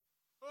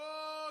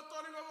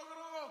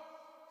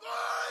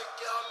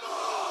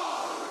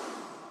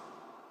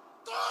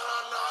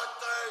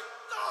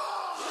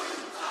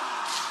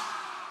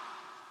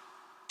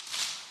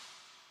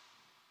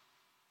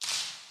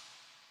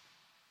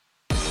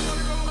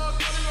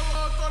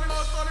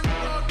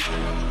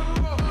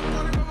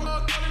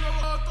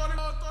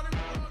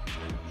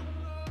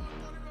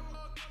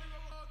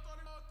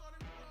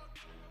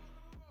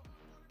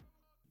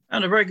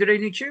And a very good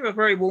evening to you. A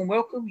very warm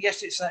welcome.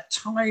 Yes, it's that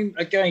time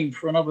again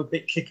for another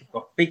big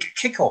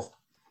kickoff,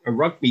 a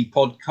rugby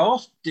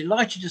podcast.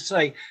 Delighted to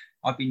say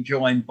I've been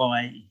joined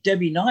by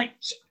Debbie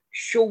Knight,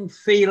 Sean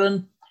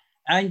Phelan,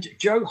 and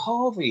Joe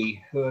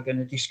Harvey, who are going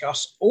to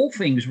discuss all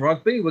things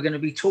rugby. We're going to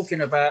be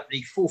talking about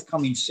the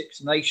forthcoming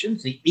Six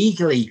Nations, the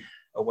eagerly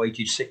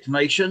awaited Six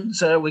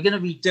Nations. We're going to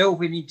be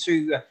delving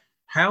into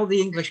how the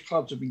English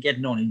clubs have been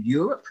getting on in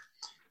Europe.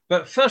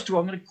 But first of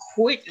all, I'm going to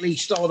quickly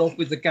start off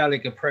with the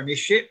Gallagher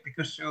Premiership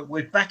because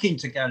we're back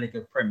into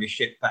Gallagher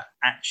Premiership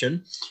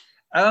action.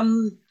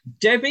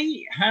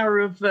 Debbie, how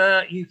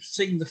have you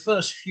seen the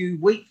first few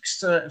weeks,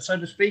 so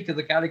to speak, of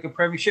the Gallagher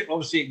Premiership?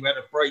 Obviously, we had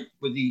a break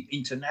with the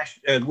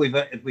international,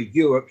 with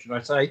Europe, should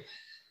I say.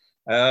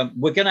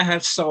 We're going to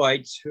have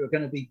sides who are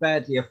going to be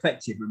badly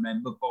affected,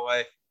 remember,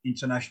 by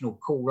international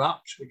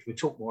call-ups, which we'll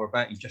talk more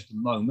about in just a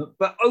moment.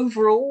 But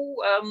overall,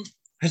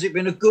 has it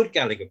been a good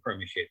Gallagher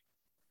Premiership?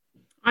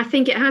 I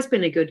think it has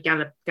been a good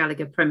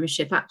Gallagher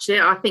Premiership, actually.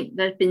 I think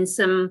there have been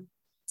some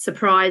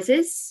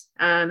surprises.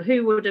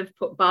 Who would have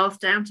put Bath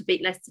down to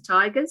beat Leicester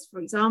Tigers, for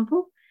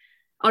example?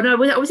 Oh, no,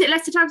 was it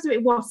Leicester Tigers or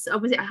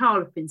was it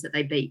Harlequins that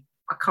they beat?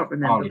 I can't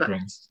remember.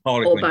 Harlequins.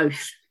 Or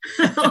both.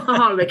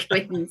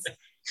 Harlequins.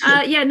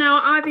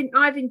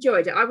 I've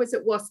enjoyed it. I was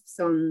at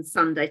Wasps on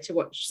Sunday to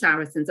watch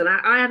Saracens, and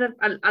I had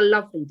a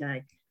lovely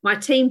day. My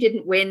team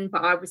didn't win,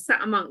 but I was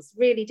sat amongst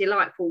really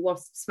delightful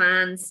Wasps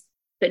fans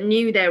that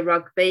knew their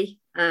rugby.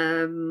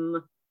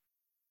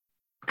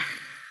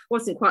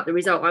 Wasn't quite the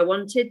result I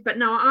wanted, but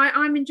no,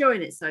 I'm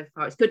enjoying it so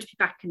far. It's good to be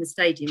back in the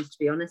stadiums, to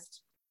be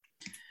honest.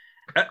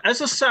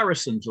 As a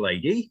Saracens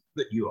lady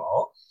that you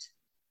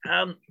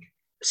are,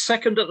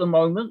 second at the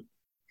moment,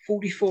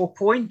 44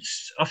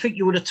 points. I think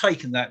you would have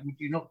taken that, would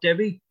you not,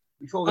 Debbie?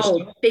 Before the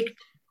start?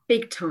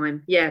 Big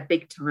time. Yeah,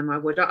 big time. I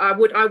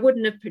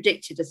wouldn't have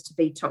predicted us to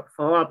be top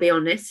four, I'll be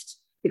honest,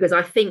 because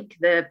I think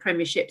the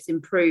Premiership's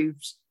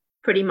improved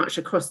pretty much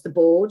across the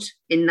board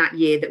in that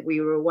year that we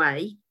were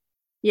away.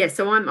 Yeah,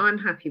 so I'm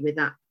happy with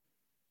that.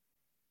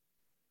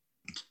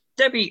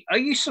 Debbie, are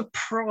you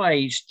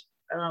surprised?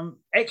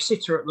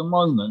 Exeter at the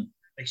moment,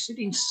 they sit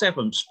in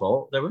seventh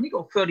spot. They've only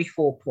got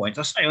 34 points.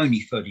 I say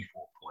only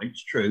 34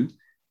 points, true.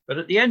 But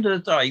at the end of the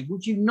day,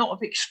 would you not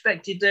have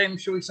expected them,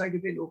 shall we say, to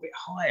be a little bit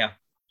higher?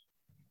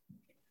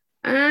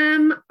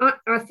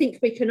 I think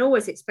we can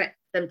always expect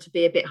them to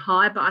be a bit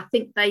higher, but I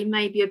think they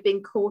maybe have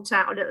been caught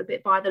out a little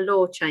bit by the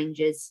law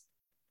changes,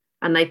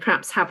 and they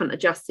perhaps haven't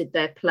adjusted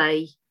their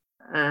play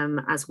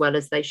as well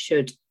as they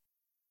should.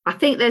 I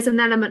think there's an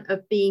element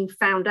of being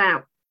found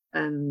out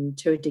to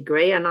a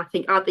degree, and I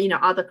think look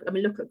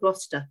at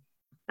Gloucester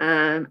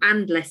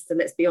and Leicester.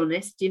 Let's be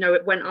honest.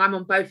 When I'm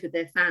on both of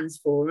their fans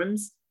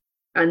forums,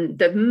 and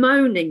the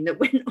moaning that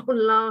went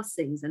on last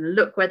season, and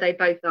look where they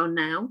both are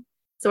now.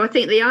 So I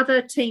think the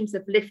other teams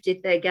have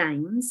lifted their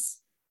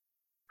games,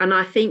 and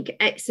I think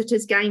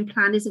Exeter's game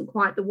plan isn't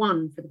quite the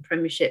one for the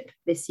Premiership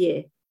this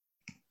year.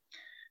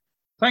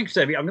 Thanks,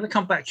 Debbie. I'm going to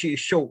come back to you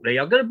shortly.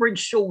 I'm going to bring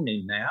Sean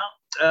in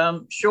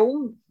now.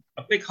 Sean,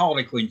 a big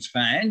Harlequins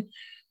fan.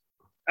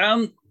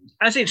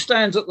 As it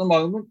stands at the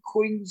moment,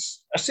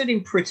 Queens are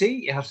sitting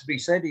pretty, it has to be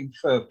said, in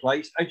third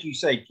place. As you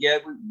said, yeah,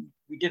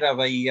 we did have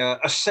a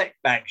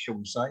setback, shall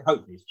we say.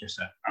 Hopefully it's just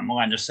a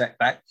minor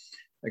setback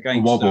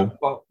against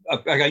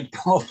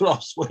Bath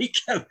last week.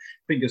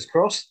 Fingers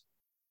crossed.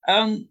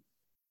 Are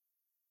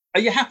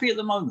you happy at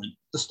the moment,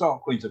 the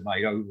start Queens have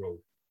made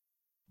overall?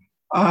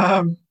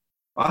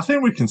 I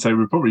think we can say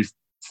we're probably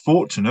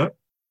fortunate.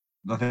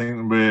 I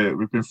think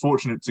we've been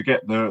fortunate to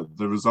get the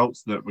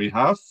results that we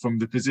have from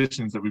the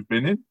positions that we've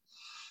been in.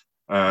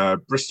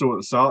 Bristol at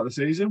the start of the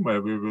season,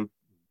 where we were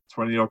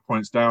 20-odd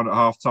points down at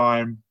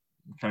half-time,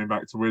 came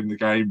back to win the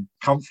game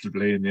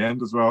comfortably in the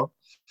end as well.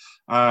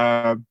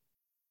 I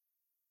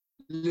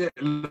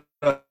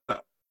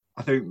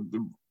think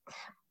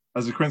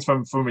as a Queens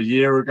fan from a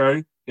year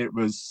ago, it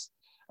was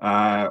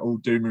all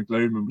doom and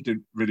gloom, and we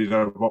didn't really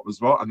know what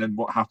was what. And then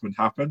what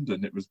happened,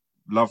 and it was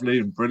lovely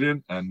and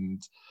brilliant. And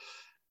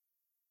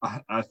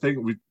I think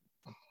we're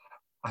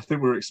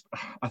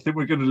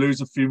going to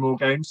lose a few more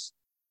games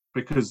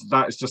because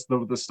that is just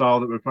the style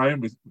that we're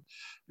playing with.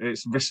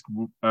 It's risk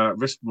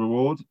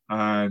reward,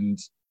 and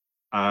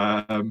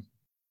we're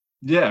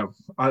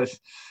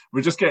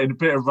just getting a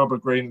bit of rubber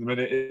green at the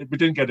minute. We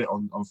didn't get it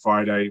on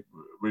Friday.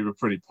 We were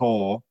pretty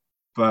poor,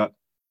 but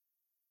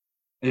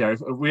we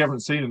haven't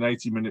seen an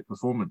 80-minute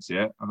performance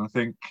yet, and I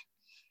think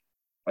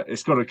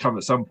it's got to come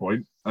at some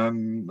point.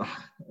 And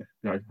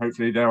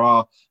hopefully there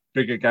are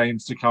bigger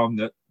games to come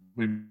that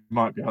we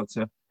might be able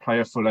to play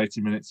a full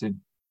 80 minutes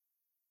in.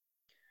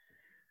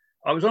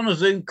 I was on a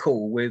Zoom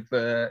call with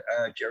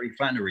Jerry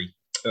Flannery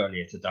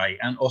earlier today,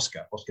 and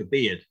Oscar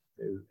Beard,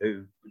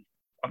 who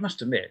I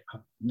must admit,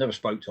 I've never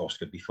spoke to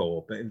Oscar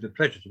before, but it was a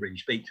pleasure to really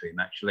speak to him,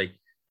 actually.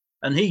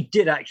 And he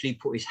did actually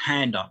put his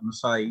hand up and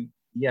say,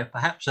 yeah,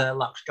 perhaps our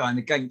luck's going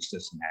against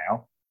us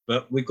now,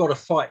 but we've got to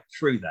fight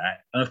through that.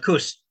 And of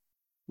course,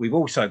 we've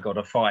also got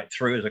to fight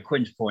through, as a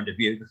Quins point of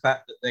view, the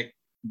fact that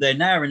they're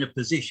now in a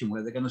position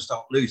where they're going to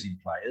start losing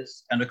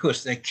players. And of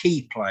course, their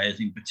key players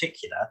in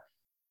particular,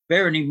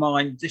 bearing in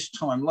mind this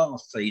time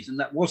last season,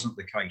 that wasn't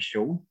the case,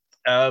 Sean.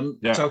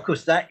 So, of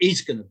course, that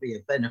is going to be a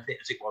benefit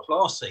as it was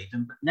last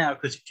season. But now,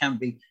 of course, it can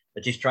be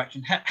a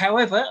distraction.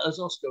 However, as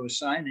Oscar was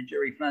saying, and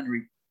Jerry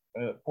Flannery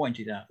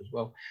pointed out as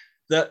well,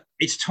 that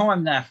it's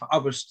time now for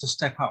others to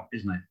step up,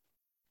 isn't it?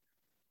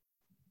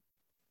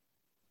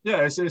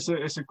 Yeah,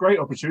 it's a great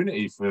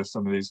opportunity for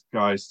some of these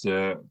guys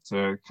to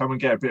come and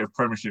get a bit of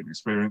Premiership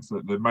experience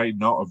that they may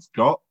not have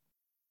got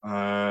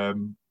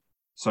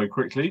so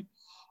quickly.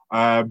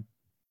 It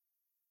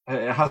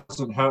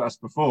hasn't hurt us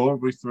before.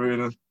 We threw in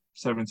a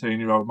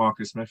 17-year-old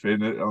Marcus Smith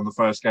in on the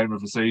first game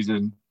of the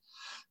season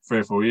 3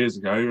 or 4 years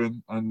ago,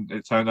 and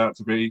it turned out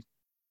to be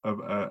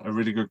a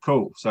really good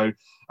call. So,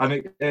 and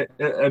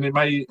it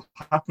may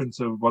happen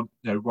to one,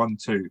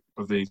 two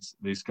of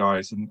these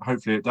guys, and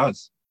hopefully it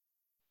does.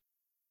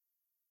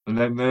 And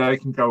then they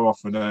can go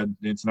off and earn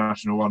the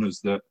international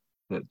honours that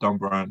Don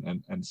Brandt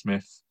and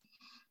Smith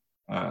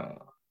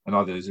and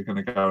others are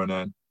going to go and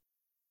earn.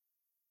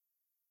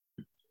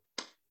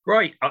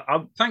 Great.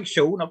 Thanks,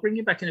 Sean. I'll bring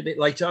you back in a bit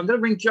later. I'm going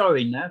to bring Joe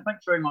in now.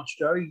 Thanks very much,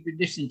 Joe. You've been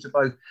listening to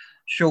both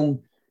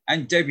Sean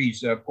and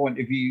Debbie's point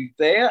of view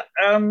there.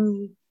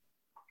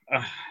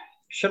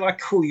 Shall I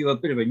call you a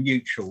bit of a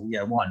neutral?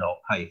 Yeah, why not?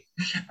 Hey.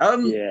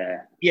 Yeah,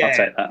 I'll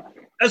take that.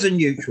 As a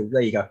neutral,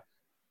 there you go.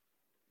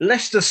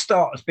 Leicester's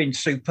start has been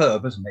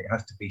superb, hasn't it? It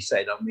has to be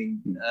said. I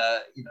mean,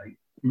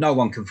 no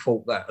one can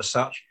fault that as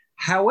such.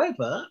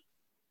 However,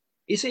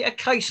 is it a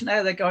case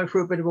now they're going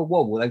through a bit of a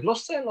wobble? They've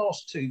lost their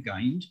last 2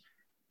 games.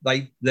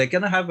 They're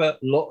going to have a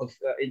lot of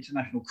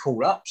international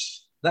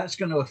call-ups. That's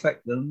going to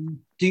affect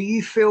them. Do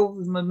you feel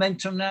the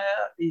momentum now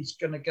is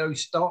going to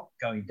start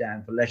going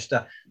down for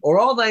Leicester? Or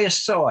are they a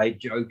side,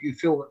 Joe, do you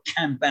feel that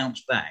can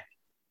bounce back?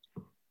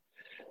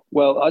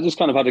 Well, I just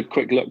kind of had a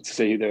quick look to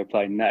see who they were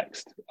playing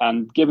next.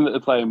 And given that they're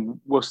playing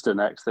Worcester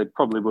next, they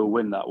probably will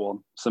win that one.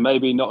 So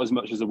maybe not as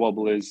much as a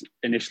wobble as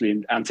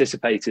initially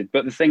anticipated.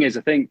 But the thing is,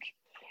 I think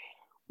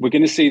we're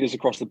going to see this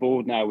across the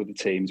board now with the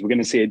teams. We're going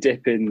to see a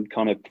dip in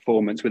kind of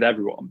performance with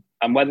everyone.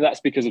 And whether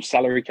that's because of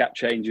salary cap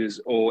changes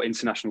or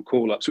international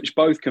call-ups, which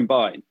both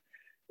combine,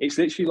 it's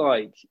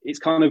literally it's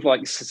kind of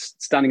like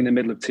standing in the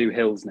middle of 2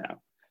 hills now.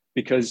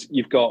 Because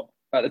you've got,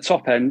 at the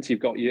top end,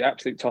 you've got your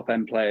absolute top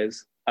end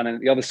players. And then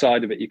at the other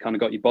side of it, you kind of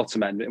got your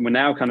bottom end. And we're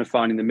now kind of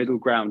finding the middle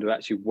ground of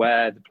actually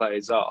where the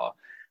players are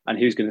and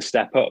who's going to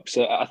step up.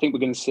 So I think we're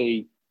going to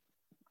see,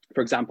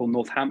 for example,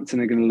 Northampton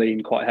are going to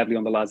lean quite heavily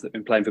on the lads that have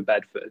been playing for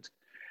Bedford,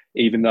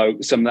 even though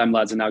some of them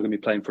lads are now going to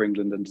be playing for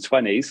England under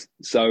 20s.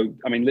 So,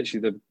 I mean,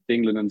 literally the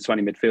England under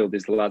 20 midfield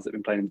is the lads that have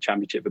been playing in the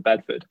Championship for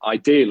Bedford.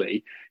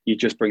 Ideally, you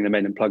just bring them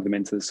in and plug them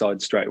into the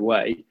side straight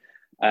away.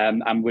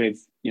 And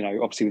with,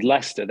 obviously with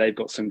Leicester, they've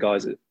got some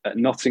guys at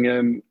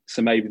Nottingham,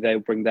 so maybe they'll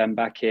bring them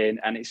back in.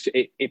 And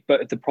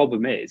but the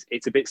problem is,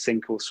 it's a bit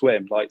sink or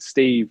swim. Like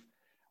Steve,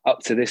 up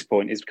to this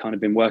point, has kind of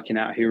been working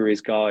out who are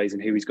his guys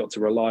and who he's got to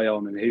rely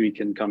on and who he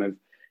can kind of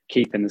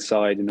keep in the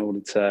side in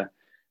order to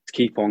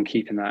keep on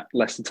keeping that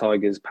Leicester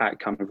Tigers pack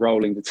kind of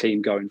rolling the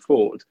team going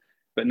forward.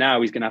 But now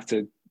he's going to have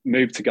to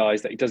move to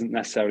guys that he doesn't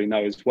necessarily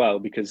know as well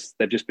because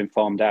they've just been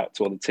farmed out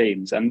to other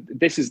teams. And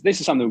this is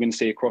something we're going to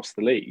see across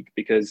the league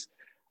because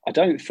I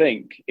don't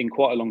think in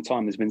quite a long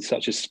time there's been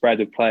such a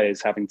spread of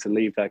players having to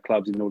leave their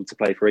clubs in order to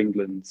play for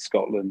England,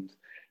 Scotland,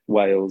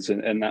 Wales,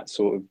 and that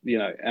sort of,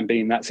 and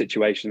be in that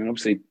situation. And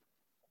obviously,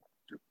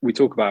 we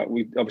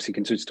obviously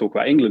continue to talk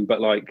about England,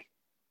 but like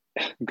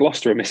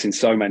Gloucester are missing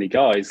so many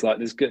guys. Like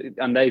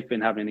and they've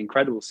been having an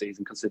incredible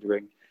season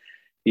considering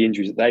the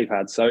injuries that they've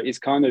had. So it's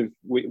kind of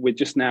we're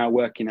just now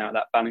working out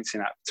that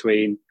balancing act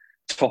between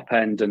top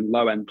end and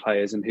low end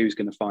players and who's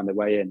going to find their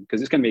way in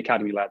because it's going to be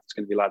academy lads, it's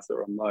going to be lads that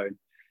are on loan.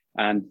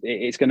 And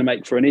it's going to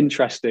make for an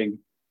interesting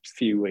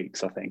few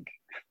weeks, I think.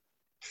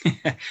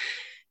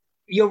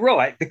 You're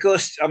right,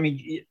 because, I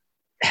mean,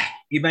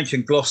 you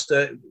mentioned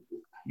Gloucester,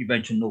 you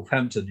mentioned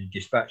Northampton in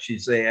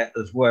dispatches there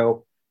as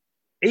well.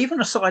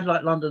 Even a side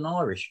like London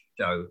Irish,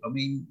 Joe, I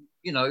mean,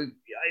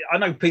 I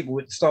know people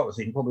at the start of the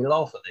season probably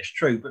laugh at this,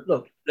 true, but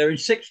look, they're in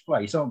 6th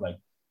place, aren't they?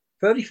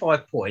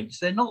 35 points.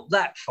 They're not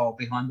that far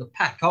behind the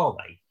pack, are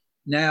they?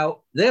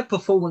 Now, their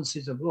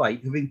performances of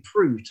late have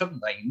improved,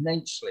 haven't they?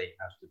 Immensely, it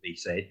has to be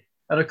said.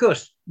 And of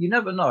course, you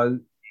never know.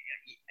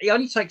 It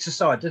only takes a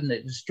side, doesn't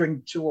it, to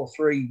string 2 or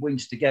 3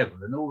 wins together,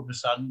 and all of a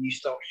sudden you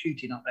start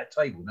shooting up that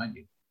table, don't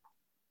you?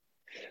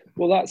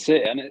 Well, that's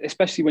it. And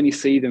especially when you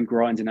see them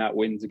grinding out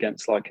wins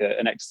against like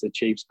an Exeter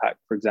Chiefs pack,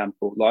 for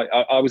example. Like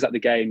I was at the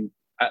game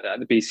at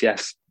the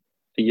BCS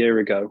a year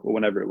ago or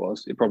whenever it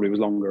was. It probably was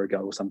longer ago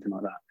or something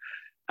like that.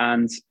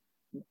 And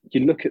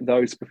you look at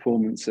those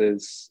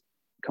performances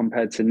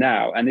compared to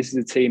now, and this is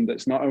a team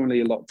that's not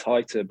only a lot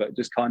tighter, but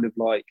just kind of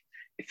like,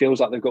 it feels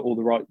like they've got all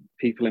the right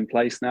people in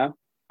place now.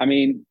 I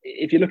mean,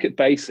 if you look at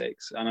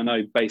basics, and I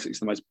know basics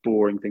are the most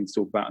boring thing to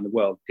talk about in the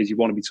world because you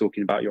want to be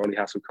talking about your Ollie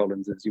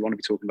Hassel-Collinses, you want to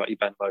be talking about your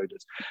Ben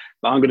Loaders.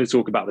 But I'm going to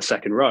talk about the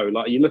second row.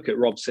 Like you look at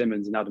Rob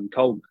Simmons and Adam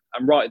Coleman,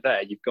 and right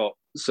there you've got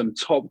some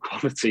top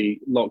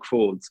quality lock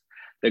forwards.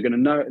 They're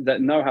going to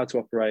know how to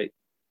operate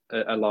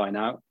a line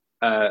out.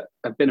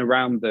 Have been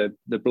around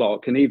the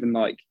block, and even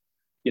like,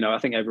 you know, I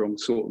think everyone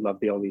sort of loved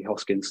the Ollie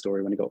Hoskins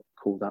story when he got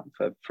called up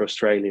for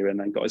Australia and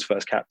then got his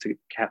first cap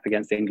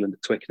against England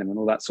at Twickenham and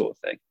all that sort of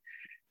thing.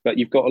 But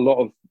you've got a lot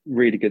of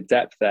really good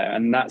depth there,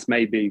 and that's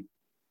maybe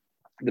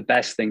the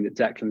best thing that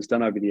Declan's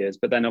done over the years.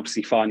 But then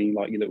obviously finding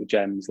like your little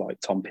gems like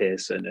Tom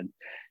Pearson and,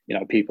 you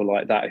know, people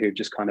like that who've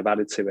just kind of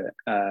added to it.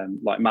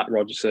 Like Matt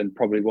Rogerson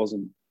probably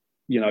wasn't,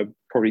 you know,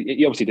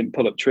 he obviously didn't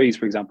pull up trees,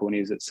 for example, when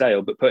he was at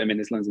Sale, but put him in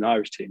his London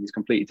Irish team. He's a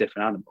completely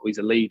different animal. He's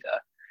a leader,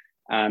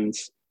 and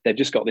they've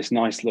just got this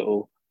nice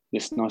little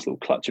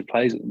clutch of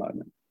players at the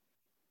moment.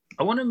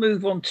 I want to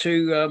move on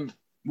to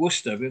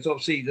Worcester, because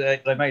obviously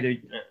they made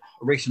a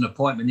recent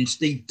appointment in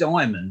Steve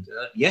Diamond.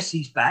 Yes,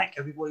 he's back.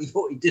 Everybody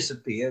thought he'd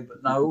disappear,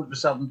 but no, all of a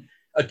sudden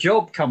a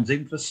job comes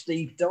in for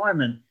Steve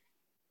Diamond.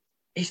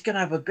 He's going to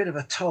have a bit of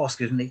a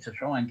task, isn't he, to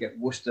try and get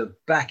Worcester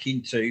back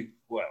into,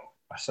 well,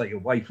 I say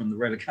away from the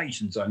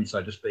relegation zone,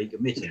 so to speak,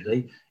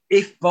 admittedly,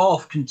 if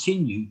Bath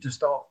continue to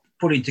start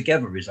putting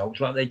together results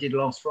like they did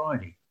last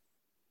Friday.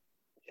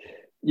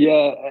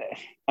 Yeah,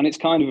 and it's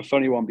kind of a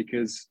funny one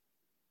because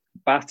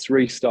Bath's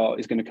restart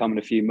is going to come in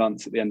a few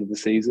months at the end of the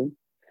season.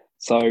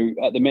 So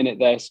at the minute,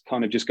 they're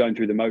kind of just going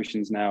through the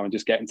motions now and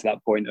just getting to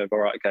that point of, all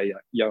right, okay, yeah,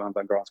 Johan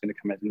van Graaff's going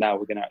to come in, and now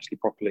we're going to actually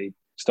properly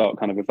start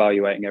kind of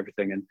evaluating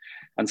everything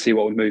and see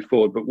what would move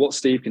forward. But what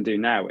Steve can do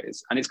now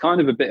is, and it's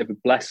kind of a bit of a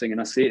blessing, and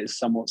I see it as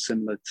somewhat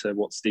similar to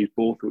what Steve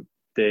Borthwick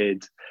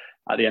did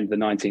at the end of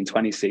the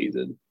 1920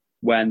 season,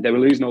 when they were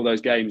losing all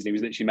those games and he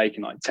was literally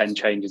making like 10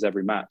 changes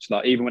every match.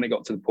 Like even when it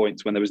got to the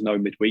points when there was no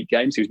midweek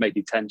games, he was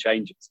making 10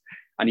 changes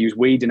and he was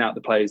weeding out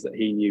the players that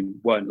he knew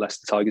weren't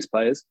Leicester Tigers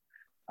players.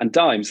 And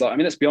Dimes, like, I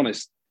mean, let's be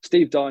honest,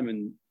 Steve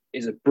Diamond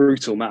is a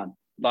brutal man.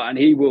 Like, and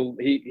he will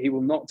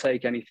not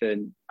take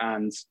anything.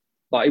 And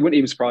like, it wouldn't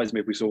even surprise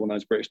me if we saw one of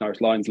those British and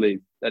Irish Lions leave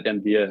at the end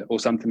of the year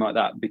or something like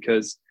that,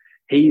 because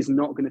he's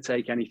not going to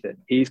take anything.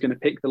 He's going to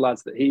pick the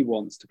lads that he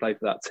wants to play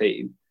for that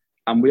team.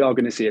 And we are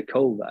going to see a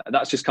cull there.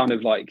 That's just kind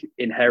of like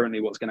inherently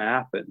what's going to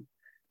happen,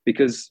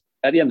 because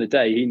at the end of the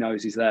day, he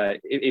knows he's there.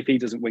 If he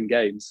doesn't win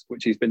games,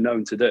 which he's been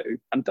known to do,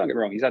 and don't get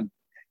me wrong, there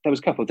was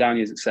a couple of down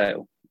years at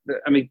Sale.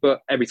 I mean,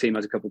 but every team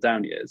has a couple of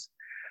down years.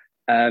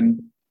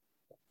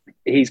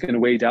 He's going to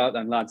weed out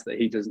them lads that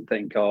he doesn't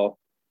think are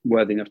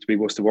worthy enough to be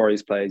Worcester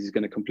Warriors players. He's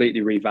going to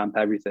completely revamp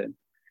everything,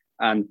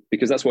 and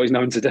because that's what he's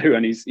known to do.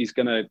 And he's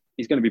going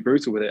to be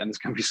brutal with it. And there's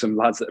going to be some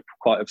lads that are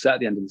quite upset at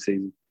the end of the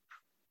season.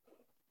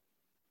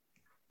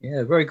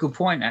 Yeah, very good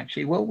point,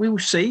 actually. Well, we will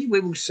see.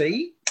 We will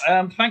see.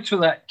 Thanks for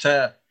that,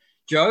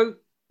 Joe.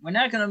 We're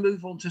now going to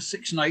move on to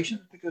Six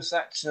Nations, because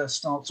that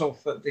starts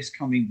off this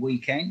coming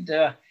weekend.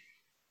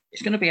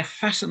 It's going to be a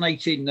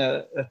fascinating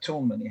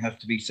tournament, it has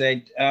to be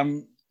said.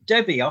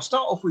 Debbie, I'll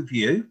start off with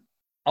you.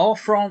 Are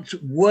France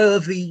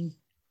worthy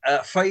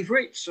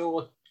favourites,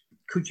 or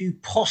could you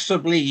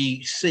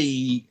possibly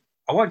see,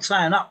 I won't say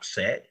an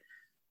upset,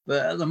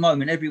 but at the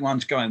moment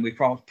everyone's going with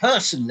France.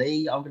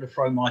 Personally, I'm going to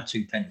throw my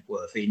 2 pence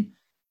worth in.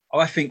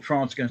 I think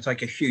France is going to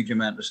take a huge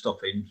amount of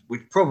stopping,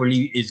 which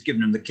probably is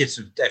giving them the kiss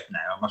of death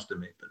now, I must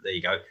admit, but there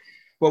you go.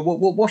 Well,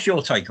 what's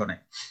your take on it?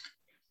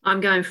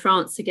 I'm going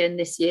France again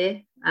this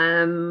year.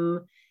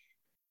 And,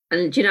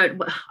 you know,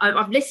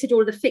 I've listed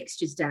all the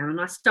fixtures down and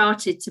I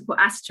started to put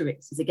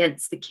asterisks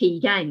against the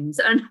key games.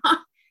 And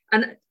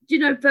you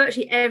know,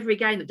 virtually every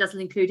game that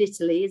doesn't include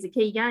Italy is a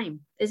key game,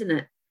 isn't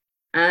it?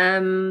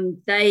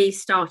 They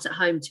start at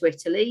home to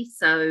Italy.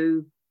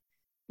 So,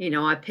 you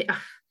know,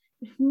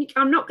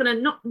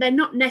 they're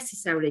not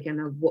necessarily going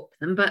to whoop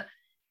them, but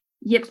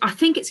yep, I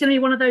think it's going to be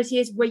one of those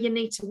years where you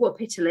need to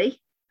whoop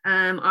Italy.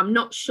 I'm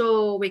not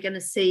sure we're going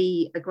to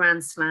see a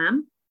Grand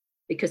Slam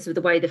because of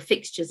the way the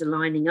fixtures are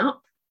lining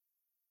up.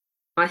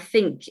 I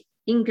think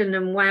England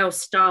and Wales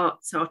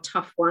starts are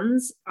tough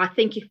ones. I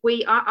think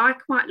I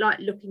quite like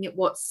looking at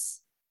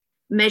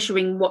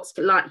measuring what's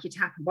likely to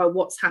happen by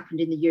what's happened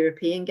in the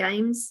European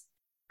games.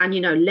 And,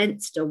 you know,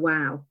 Leinster,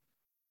 wow.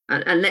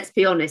 And let's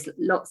be honest,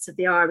 lots of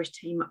the Irish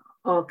team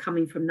are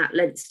coming from that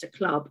Leinster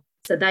club.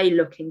 So they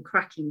look in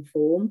cracking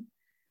form.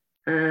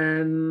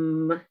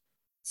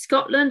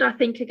 Scotland, I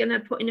think, are going to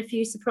put in a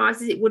few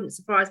surprises. It wouldn't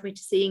surprise me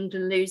to see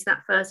England lose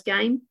that first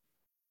game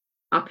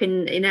up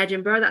in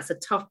Edinburgh. That's a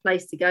tough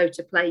place to go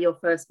to play your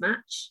first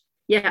match.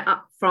 Yeah,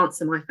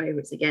 France are my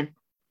favourites again.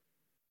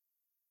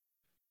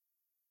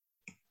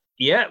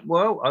 Yeah,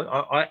 well,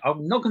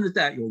 I'm not going to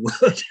doubt your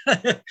word.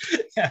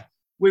 Yeah,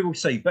 we will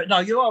see. But no,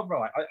 you are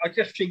right. I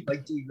just think they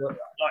do look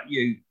like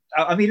you.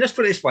 I mean, let's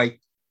put it this way.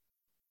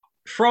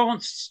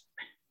 France,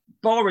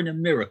 barring a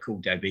miracle,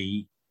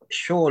 Debbie,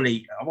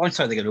 surely, I won't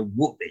say they're going to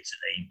whoop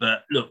Italy,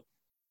 but look,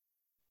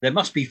 there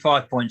must be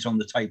 5 points on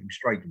the table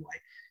straight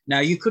away. Now,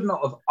 you could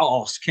not have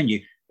asked, can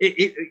you?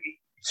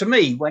 To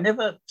me,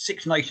 whenever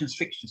Six Nations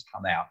fixtures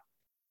come out,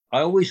 I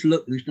always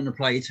look who's going to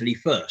play Italy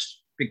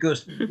first,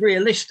 because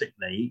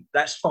realistically,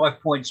 that's 5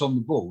 points on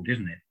the board,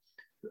 isn't it?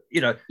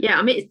 You know. Yeah,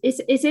 I mean,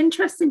 it's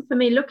interesting for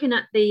me looking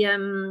at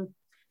the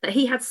that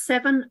he had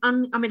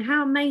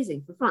how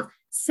amazing for France,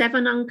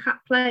 7 uncut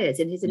players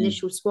in his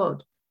initial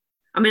squad.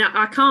 I mean,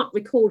 I can't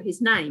recall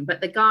his name,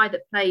 but the guy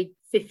that played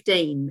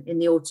 15 in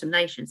the Autumn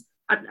Nations,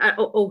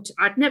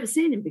 I'd never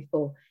seen him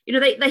before. You know,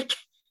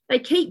 they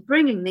keep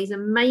bringing these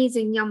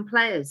amazing young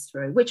players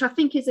through, which I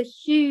think is a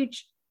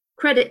huge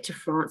credit to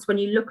France when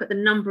you look at the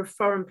number of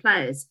foreign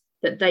players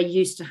that they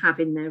used to have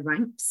in their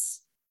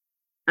ranks.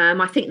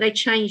 I think they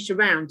changed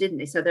around, didn't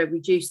they? So they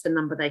reduced the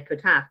number they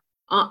could have.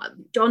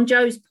 John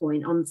Joe's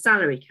point on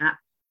salary cap,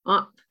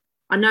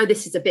 I know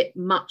this is a bit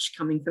much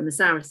coming from a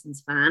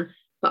Saracens fan,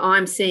 but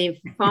I'm seeing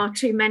far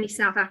too many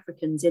South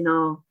Africans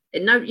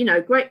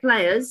great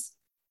players,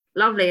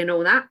 lovely and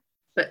all that.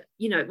 But,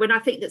 you know, when I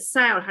think that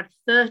Sale had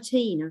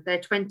 13 of their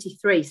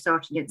 23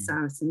 starting against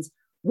Saracens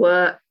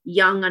were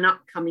young and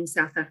upcoming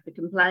South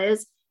African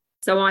players.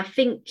 So I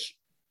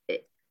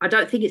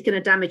don't think it's going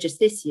to damage us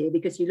this year,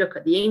 because you look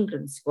at the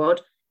England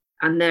squad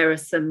and there are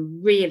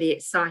some really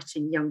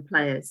exciting young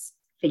players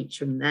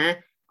featuring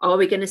there. Are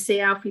we going to see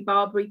Alfie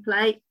Barbary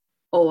play?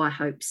 Oh, I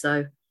hope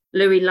so.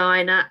 Louis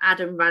Liner,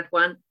 Adam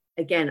Radwan,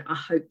 again, I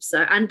hope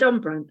so. And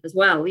Don Brandt as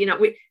well. You know,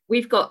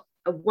 we've got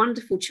a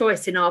wonderful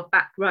choice in our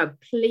back row.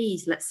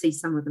 Please, let's see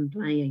some of them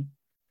playing.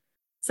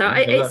 So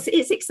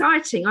it's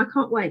exciting. I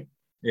can't wait.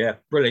 Yeah,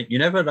 brilliant. You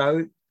never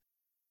know.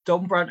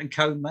 Don Brandt and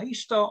co may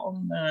start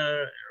on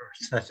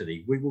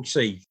Saturday. We will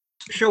see.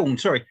 Sean,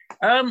 sorry.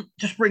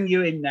 Just bring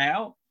you in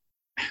now.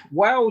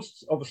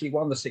 Wales obviously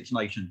won the Six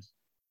Nations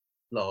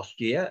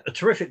last year. A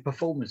terrific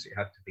performance, it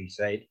had to be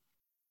said.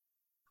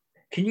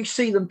 Can you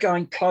see them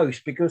going close?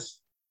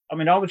 Because, I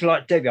mean, I was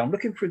like Debbie, I'm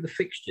looking through the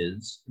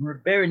fixtures,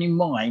 and bearing in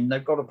mind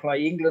they've got to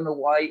play England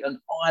away and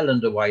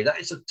Ireland away. That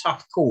is a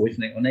tough call,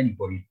 isn't it, on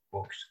anybody's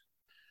books?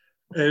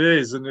 It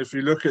is. And if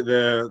you look at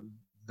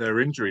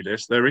their injury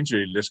list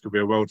could be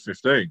a world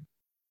 15.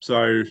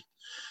 So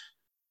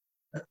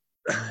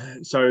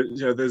you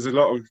know, there's a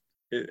lot of,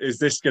 is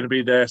this going to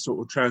be their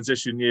sort of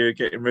transition year,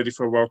 getting ready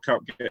for a World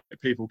Cup, get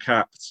people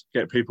capped,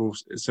 get people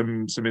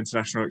some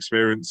international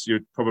experience?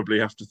 You'd probably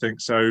have to think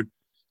so.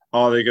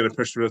 Are they going to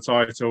push for the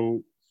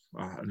title?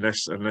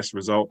 Unless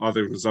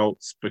other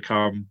results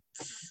become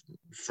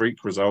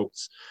freak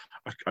results,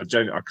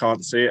 I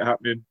can't see it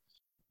happening.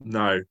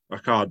 No, I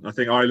can't. I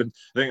think Ireland.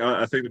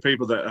 I think the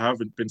people that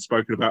haven't been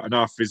spoken about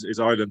enough is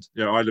Ireland.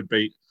 You know, Ireland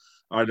beat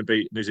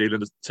New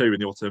Zealand 2 in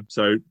the autumn.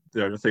 So, you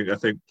know, I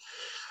think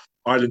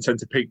Ireland tend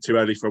to peak too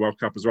early for a World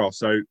Cup as well.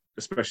 So,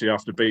 especially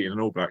after beating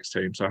an All Blacks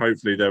team. So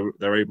hopefully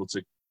they're able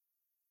to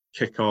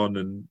kick on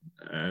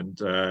and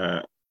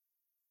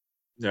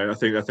you know, I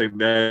think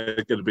they're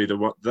going to be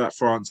that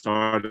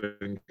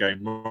France-Ireland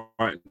game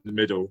right in the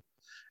middle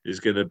is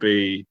going to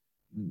be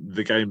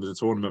the game of the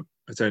tournament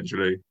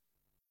potentially.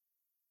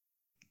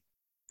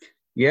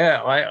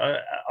 Yeah,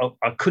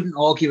 I couldn't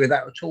argue with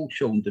that at all,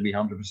 Sean, to be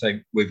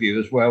 100% with you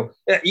as well.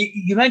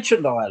 You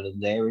mentioned Ireland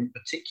there in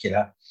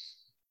particular.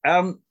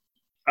 A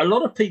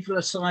lot of people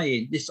are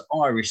saying this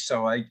Irish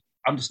side,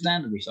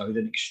 understandably so, is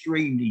an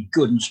extremely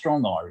good and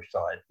strong Irish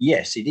side.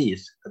 Yes, it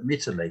is,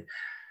 admittedly.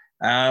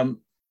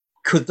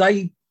 Could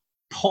they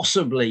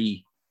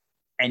possibly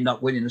end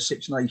up winning the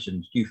Six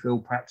Nations? Do you feel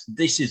perhaps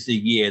this is the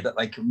year that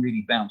they can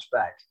really bounce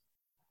back?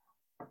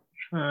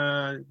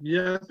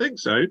 Yeah, I think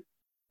so.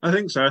 I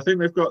think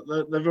they've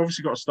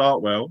obviously got to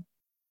start well,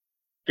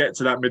 get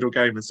to that middle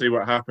game and see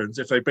what happens.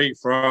 If they beat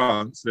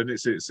France, then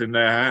it's in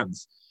their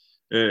hands.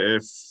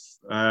 If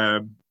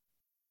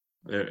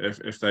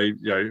they, you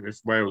know, if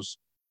Wales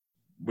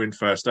win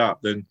first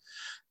up, then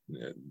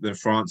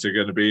France are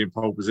going to be in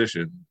pole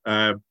position.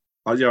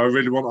 I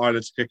really want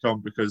Ireland to kick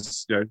on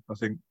because, you know, I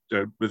think, you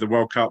know, with the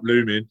World Cup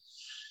looming,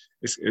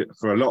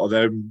 for a lot of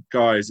them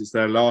guys, it's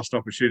their last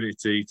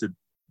opportunity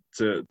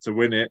to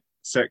win it.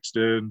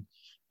 Sexton,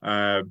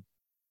 you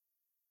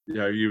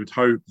know, you would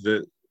hope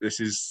that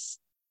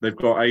they've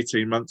got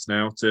 18 months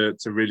now to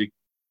really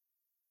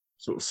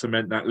sort of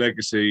cement that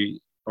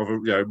legacy of,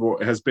 you know,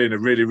 what has been a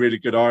really, really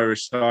good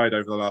Irish side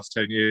over the last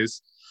 10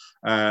 years,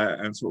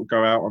 and sort of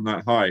go out on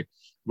that high.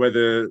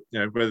 Whether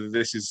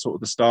this is sort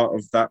of the start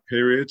of that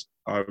period,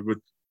 I would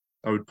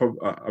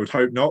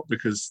hope not,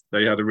 because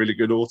they had a really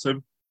good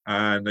autumn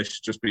and they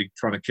should just be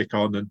trying to kick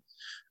on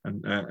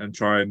and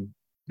try and,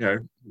 you know,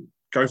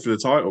 go for the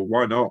title.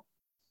 Why not?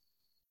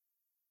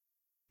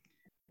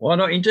 Why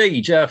not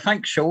indeed?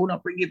 Thanks, Sean. I'll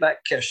bring you back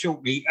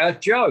shortly.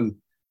 Joe,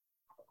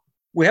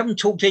 we haven't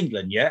talked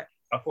England yet.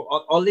 I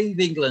thought I'll leave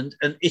England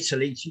and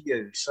Italy to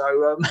you.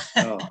 So,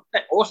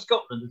 or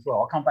Scotland as well.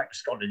 I'll come back to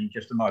Scotland in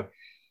just a moment.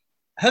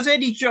 Has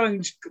Eddie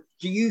Jones,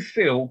 do you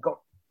feel, got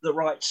the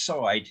right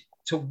side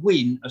to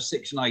win a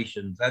Six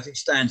Nations as it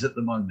stands at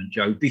the moment,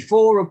 Joe?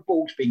 Before a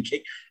ball's been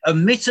kicked,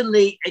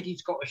 admittedly,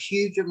 Eddie's got a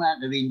huge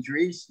amount of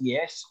injuries,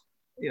 yes.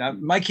 You know,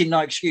 making no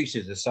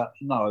excuses as such,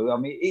 no. I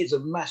mean, it is a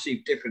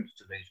massive difference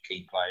to these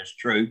key players,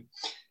 true.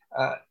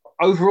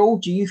 Overall,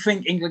 do you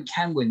think England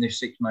can win this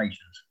Six Nations?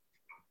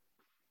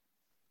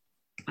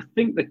 I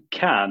think they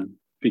can,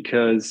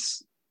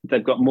 because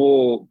they've got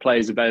more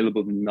players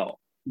available than not.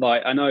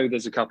 Like, I know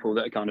there's a couple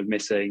that are kind of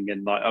missing,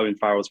 and like Owen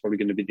Farrell's probably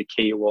going to be the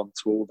key one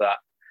to all that.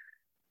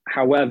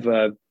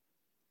 However,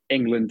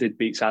 England did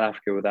beat South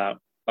Africa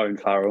without Owen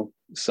Farrell,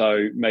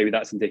 so maybe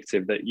that's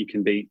indicative that you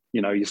can beat,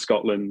 you know, your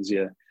Scotlands,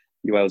 your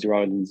Wales, your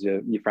Irelands,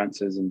 your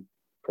Frances, and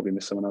probably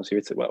miss someone else who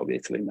Italy. Well,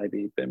 Italy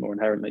maybe a bit more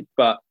inherently,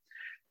 but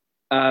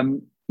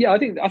yeah, I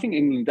think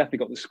England definitely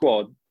got the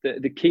squad.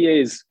 The key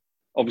is,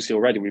 obviously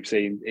already we've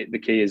seen it, the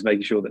key is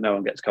making sure that no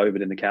one gets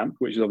COVID in the camp,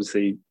 which is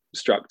obviously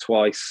struck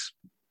twice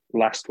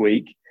last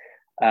week.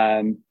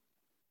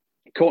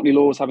 Courtney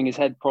Law's having his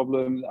head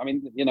problem. I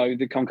mean, you know,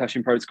 the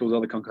concussion protocols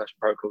are the concussion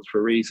protocols for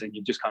a reason.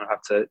 You just kind of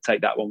have to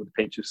take that one with a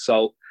pinch of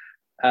salt.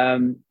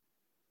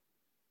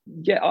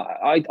 Yeah,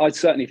 I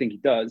certainly think he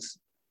does.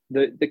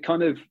 The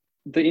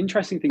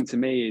interesting thing to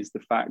me is the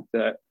fact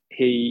that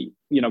he,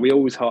 you know,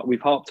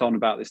 we've harped on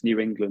about this New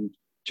England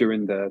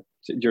during the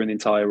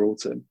entire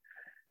autumn,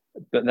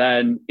 but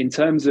then in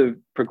terms of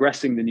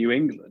progressing the New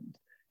England,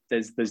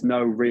 there's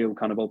no real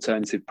kind of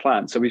alternative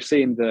plan. So we've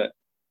seen that,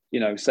 you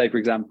know, say for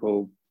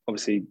example,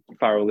 obviously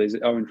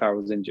Owen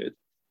Farrell's injured.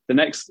 The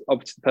next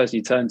person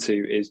you turn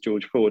to is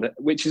George Ford,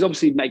 which is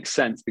obviously makes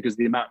sense because of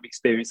the amount of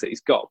experience that he's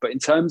got. But in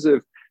terms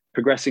of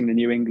progressing the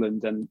New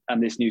England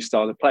and this new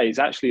style of play, is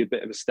actually a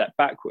bit of a step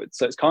backwards.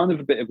 So it's kind of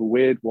a bit of a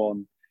weird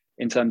one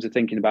in terms of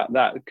thinking about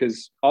that,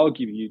 because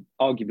arguably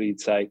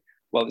you'd say,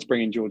 well, let's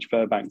bring in George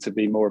Furbank to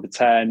be more of a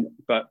 10,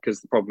 but because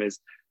the problem is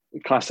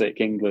the classic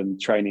England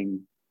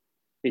training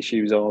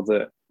issues are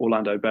that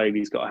Orlando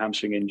Bailey's got a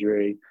hamstring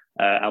injury,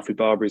 Alfie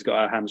Barbery's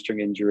got a hamstring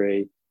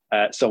injury,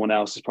 someone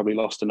else has probably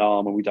lost an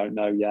arm and we don't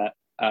know yet.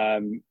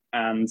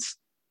 And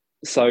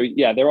so,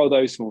 yeah, there are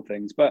those small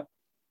things, but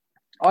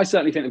I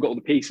certainly think they've got all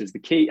the pieces. The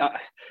key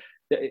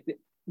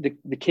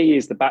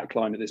is the back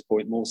line at this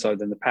point more so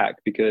than the pack,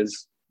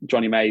 because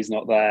Johnny May's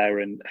not there,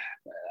 and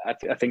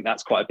I think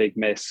that's quite a big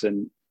miss.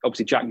 And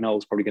obviously Jack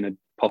Knowles probably going to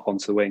pop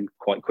onto the wing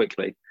quite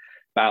quickly.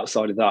 But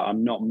outside of that,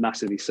 I'm not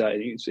massively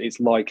certain. It's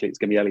likely it's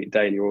going to be Elliot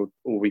Daly, or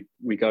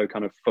we go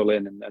kind of full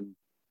in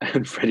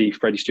and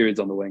Freddie Steward's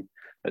on the wing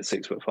at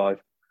 6'5".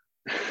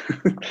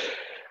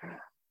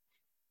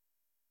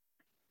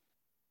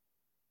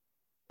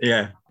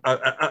 Yeah,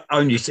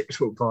 only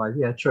 6'5".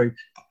 Yeah, true.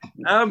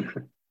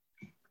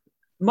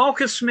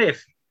 Marcus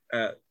Smith,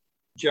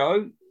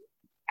 Joe.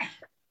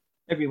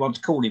 Everyone's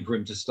calling for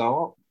him to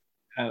start.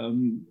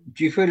 Do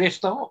you feel he'll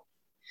start?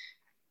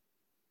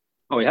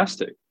 Oh, he has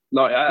to.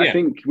 Like, I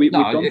think we've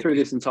gone through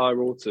this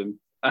entire autumn,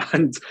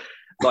 and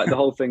like the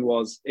whole thing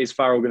was, is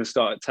Farrell going to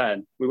start at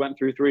 10? We went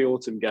through 3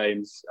 autumn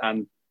games,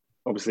 and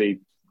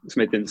obviously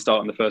Smith didn't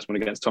start in the first one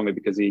against Tonga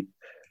because I can't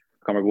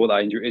remember what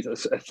that injury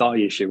is, a thigh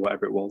issue,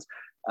 whatever it was.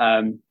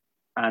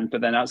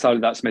 But then outside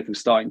of that, Smith was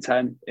starting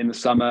 10 in the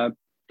summer.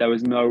 There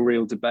was no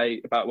real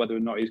debate about whether or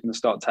not he was going to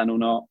start 10 or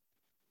not.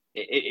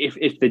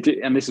 If they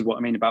do, and this is what I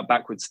mean about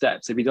backward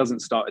steps. If he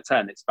doesn't start at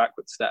 10, it's a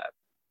backward step.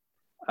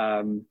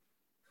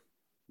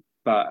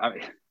 But I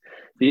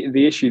mean,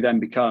 the issue then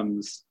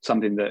becomes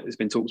something that has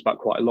been talked about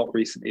quite a lot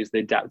recently, is the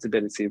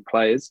adaptability of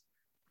players.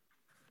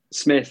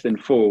 Smith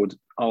and Ford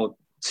are,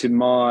 to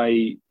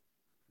my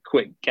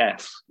quick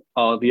guess,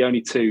 are the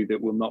only two that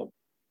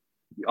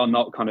are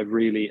not kind of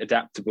really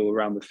adaptable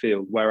around the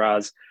field.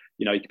 Whereas,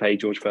 you know, you can pay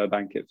George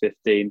Furbank at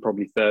 15,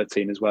 probably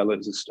 13 as well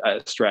as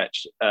a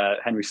stretch.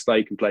 Henry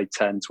Slade can play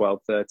 10, 12,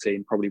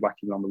 13, probably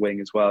whacking on the wing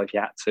as well if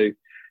you had to.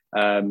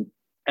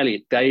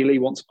 Elliot Daly,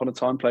 once upon a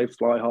time, played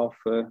fly half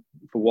for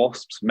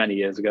Wasps many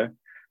years ago.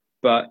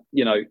 But,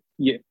 you know,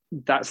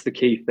 that's the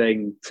key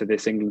thing to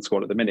this England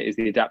squad at the minute, is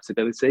the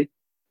adaptability.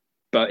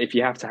 But if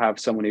you have to have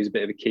someone who's a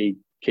bit of a key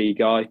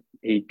guy,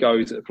 he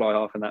goes at fly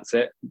half and that's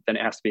it, then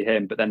it has to be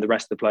him. But then the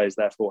rest of the players,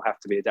 therefore, have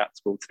to be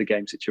adaptable to the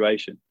game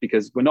situation,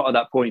 because we're not at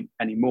that point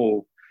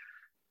anymore,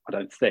 I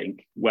don't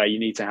think, where you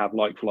need to have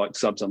like-for-like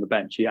subs on the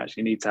bench. You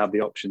actually need to have the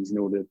options in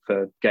order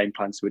for game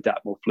plans to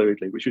adapt more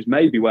fluidly, which was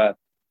maybe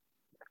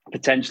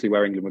potentially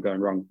where England were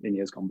going wrong in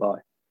years gone by.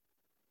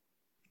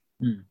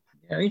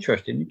 Yeah,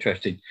 interesting.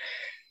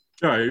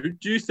 Joe,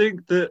 do you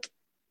think that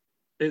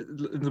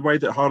in the way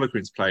that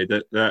Harlequins play,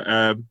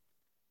 that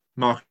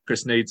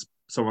Marcus needs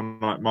someone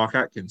like Mark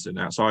Atkinson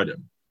outside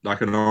him,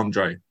 like an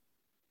Andre?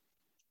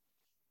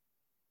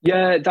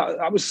 Yeah,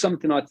 that was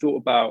something I thought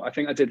about. I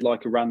think I did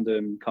like a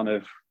random kind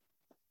of,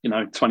 you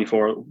know,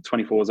 24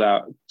 hours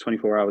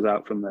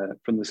out from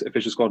the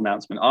official squad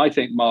announcement. I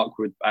think Mark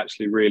would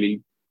actually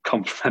really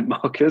compliment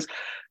Marcus,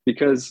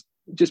 because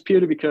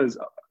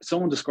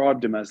someone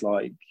described him as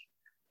like,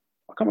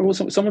 I can't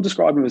remember, someone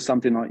described him as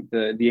something like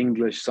the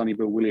English Sonny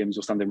Bill Williams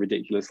or something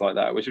ridiculous like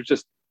that, which was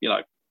just, you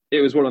know, it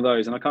was one of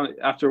those. And I kind of,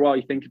 after a while,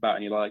 you think about it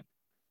and you're like,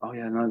 oh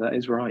yeah, no, that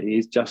is right.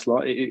 He's just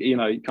like, you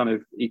know,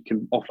 he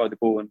can offload the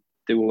ball and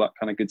do all that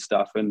kind of good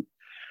stuff. And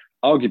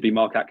arguably,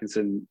 Mark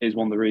Atkinson is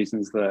one of the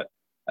reasons that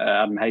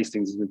Adam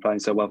Hastings has been playing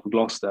so well for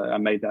Gloucester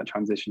and made that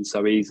transition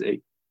so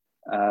easy.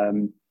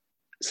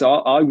 So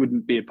I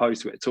wouldn't be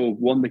opposed to it at all.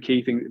 One, the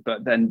key thing,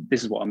 but then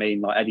this is what I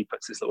mean, like Eddie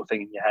puts this little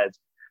thing in your head,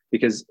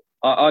 because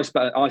I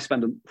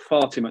spend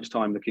far too much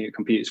time looking at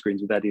computer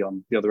screens with Eddie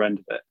on the other end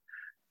of it.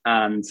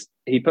 And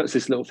he puts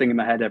this little thing in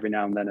my head every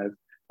now and then of,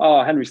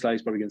 oh, Henry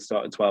Slay's probably going to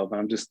start at 12.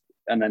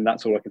 And then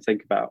that's all I can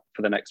think about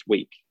for the next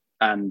week.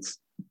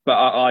 But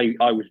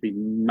I would be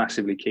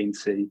massively keen to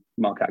see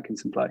Mark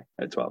Atkinson play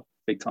at 12,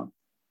 big time.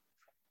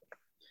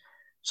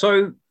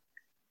 So,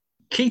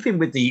 keeping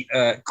with the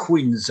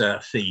Quins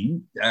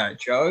theme,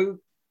 Joe,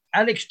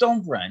 Alex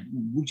Dombrand,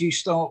 would you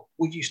start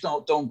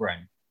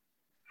Dombrand?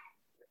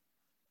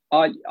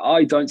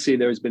 I don't see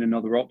there has been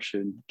another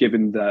option,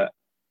 given that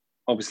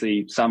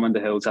obviously Sam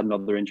Underhill's had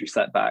another injury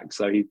setback,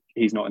 so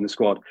he's not in the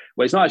squad.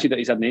 Well, it's not actually that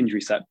he's had an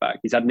injury setback.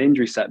 He's had an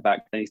injury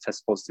setback, then he's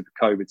tested positive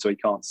for COVID, so he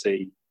can't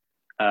see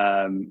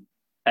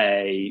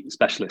a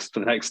specialist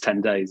for the next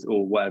 10 days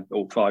or whatever,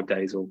 or 5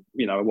 days, or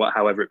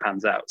however it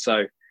pans out.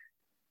 So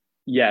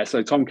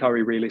so Tom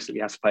Curry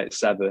realistically has to play at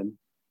 7.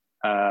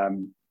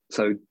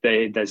 So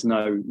there's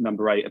no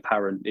number 8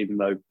 apparent, even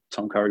though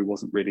Tom Curry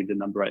wasn't really the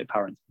number 8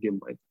 apparent to begin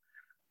with.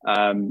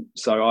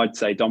 So I'd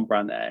say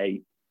Dombrand at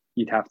 8.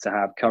 You'd have to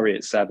have Curry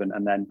at 7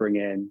 and then bring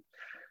in,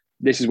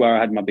 this is where I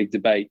had my big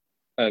debate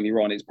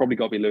earlier on. It's probably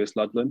got to be Lewis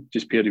Ludlam,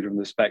 just purely from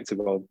the perspective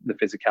of the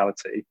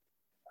physicality.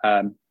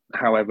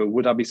 However,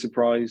 would I be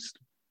surprised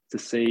to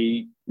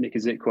see Nick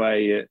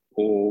Ezekwe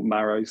or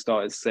Maro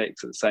start at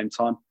 6 at the same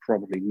time?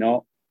 Probably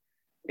not.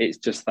 It's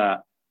just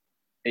that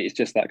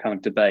kind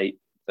of debate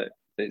that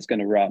it's going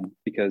to run,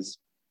 because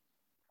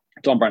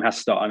Dombrand has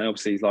to start, and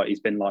obviously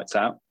he's been lights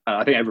out.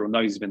 I think everyone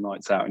knows he's been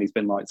lights out, and he's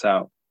been lights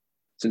out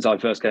since I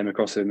first came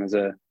across him as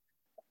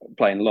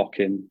playing lock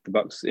in the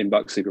Bucks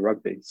Super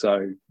Rugby.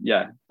 So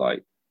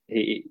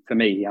for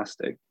me, he has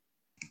to.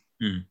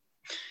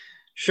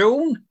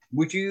 Sean,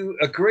 would you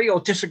agree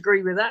or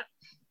disagree with that?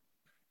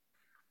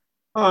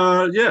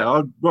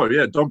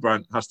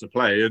 Dombrand has to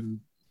play, and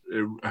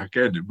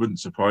it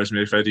wouldn't surprise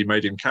me if Eddie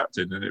made him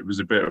captain, and it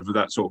was a bit of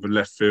that sort of a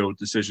left field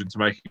decision to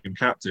make him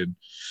captain.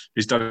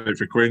 He's done it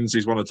for Quins.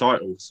 He's won a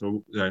title,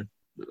 so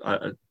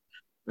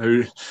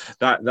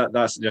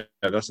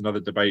that's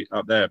another debate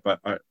up there. But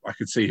I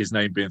could see his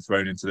name being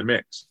thrown into the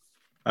mix.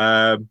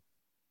 And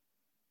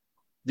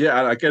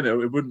again,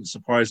 it wouldn't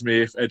surprise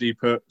me if Eddie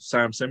put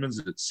Sam Simmons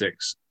at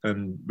 6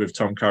 and with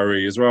Tom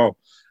Curry as well.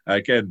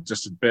 Again,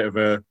 just a bit of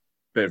a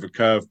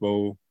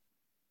curveball.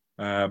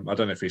 I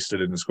don't know if he's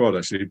still in the squad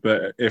actually,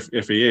 but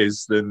if he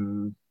is,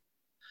 then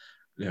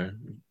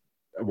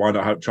why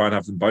not try and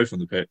have them both on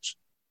the pitch?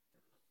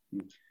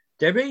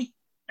 Debbie,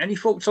 any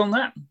thoughts on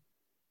that?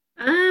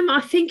 I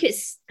think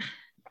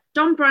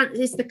Dombrand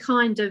is the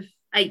kind of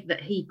 8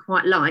 that he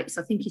quite likes.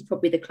 I think he's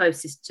probably the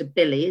closest to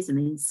Billy, isn't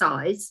he, in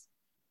size?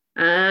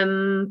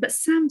 But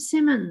Sam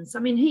Simmons, I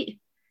mean,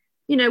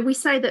 we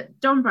say that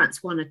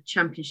Dombrand's won a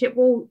championship.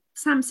 Well,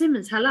 Sam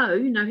Simmons, hello,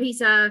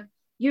 he's a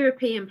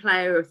European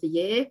Player of the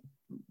Year,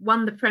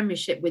 won the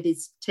Premiership with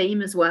his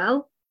team as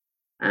well.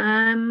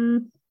 I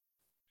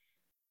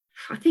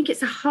think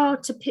it's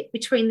hard to pick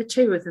between the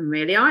two of them,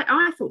 really.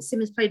 I thought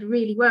Simmons played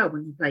really well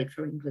when he played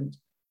for England.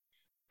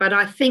 But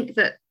I think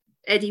that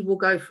Eddie will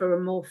go for a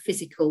more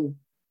physical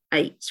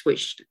 8,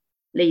 which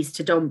leads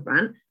to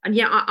Dombrand. And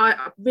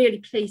I'm really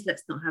pleased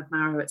let's not have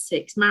Maro at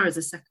 6. Maro's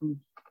a second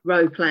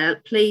row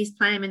player. Please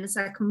play him in the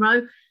second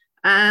row.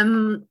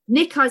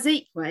 Nick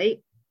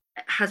Ezekwe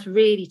has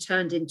really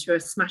turned into a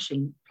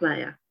smashing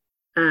player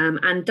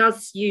and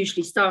does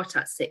usually start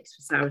at 6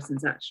 for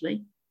Saracens,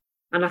 actually.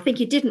 And I think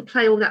he didn't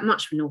play all that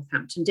much for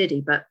Northampton, did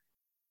he? But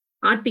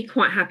I'd be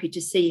quite happy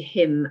to see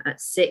him at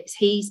 6.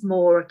 He's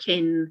more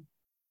akin,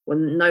 well,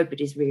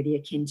 nobody's really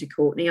akin to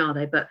Courtney, are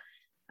they? But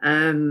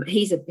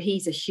he's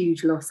a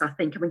huge loss, I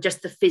think. I mean,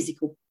 just the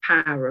physical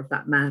power of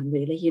that man,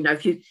 really.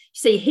 If you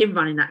see him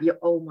running at you,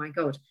 oh my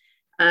God.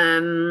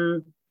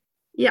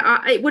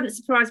 It wouldn't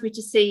surprise me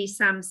to see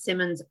Sam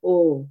Simmons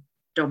or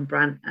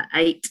Dombrand at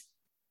 8.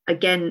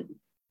 Again,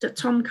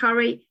 Tom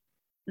Curry,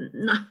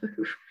 no.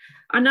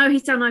 I know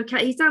he's done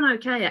okay. He's done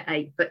okay at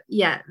 8, but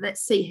let's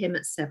see him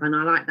at 7.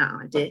 I like that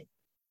idea.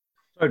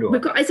 So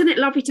do I. Isn't it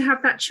lovely to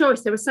have that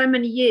choice? There were so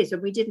many years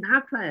when we didn't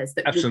have players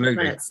that could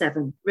play at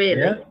 7,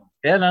 really.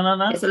 Yeah,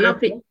 no. It's a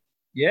lovely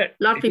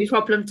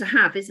problem to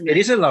have, isn't it? It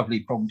is a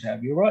lovely problem to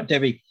have. You're right,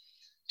 Debbie.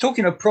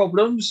 Talking of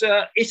problems,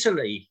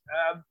 Italy.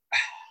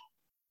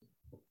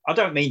 I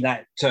don't mean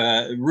that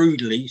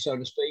rudely, so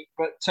to speak,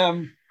 but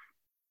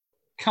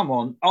come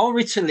on. Are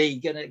Italy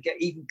going to get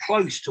even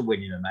close to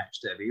winning a match,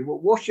 Debbie?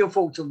 What's your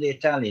thoughts on the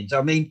Italians?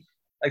 I mean,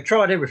 they've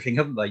tried everything,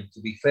 haven't they, to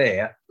be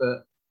fair,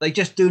 but they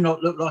just do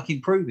not look like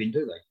improving,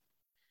 do they?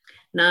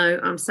 No,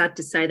 I'm sad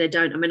to say they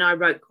don't. I mean, I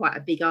wrote quite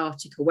a big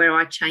article where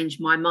I changed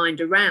my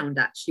mind around,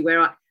 actually,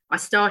 where I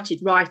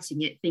started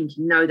writing it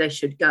thinking, no, they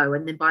should go.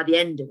 And then by the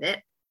end of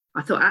it,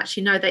 I thought,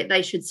 actually, no,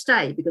 they should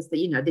stay because,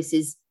 this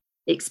is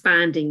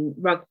expanding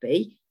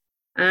rugby.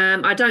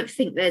 I don't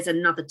think there's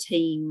another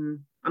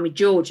team. I mean,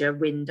 Georgia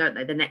win, don't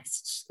they? The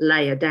next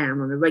layer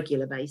down on a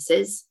regular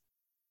basis.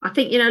 I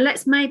think,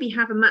 let's maybe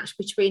have a match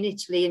between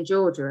Italy and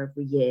Georgia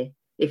every year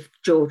if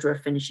Georgia are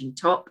finishing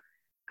top.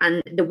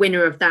 And the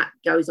winner of that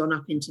goes on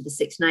up into the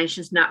Six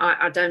Nations. Now,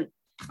 they're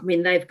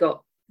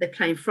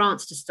playing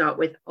France to start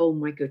with. Oh,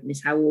 my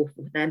goodness, how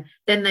awful for them.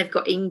 Then they've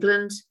got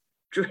England.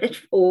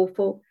 dreadful,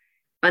 awful.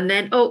 And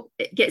then,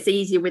 it gets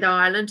easier with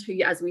Ireland, who,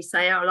 as we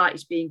say, are likely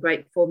to be in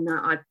great form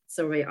now.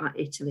 Italy. I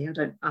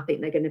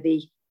think they're going to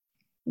be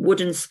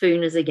wooden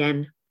spooners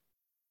again.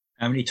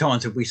 How many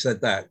times have we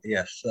said that?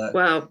 Yes.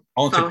 Well,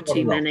 far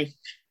too many.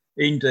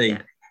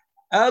 Indeed.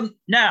 Yeah.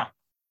 Now,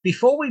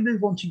 before we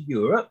move on to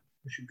Europe,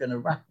 which we're going to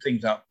wrap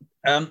things up,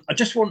 I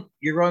just want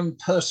your own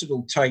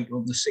personal take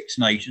on the Six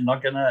Nations.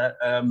 I'm going to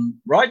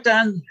write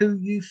down who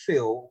you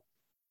feel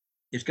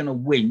is going to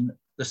win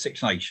the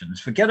Six Nations.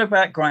 Forget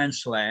about Grand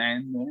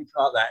Slam or anything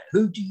like that.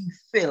 Who do you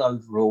feel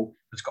overall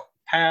has got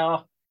the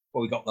power,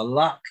 or we got the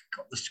luck,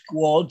 got the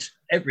squad,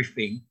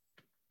 everything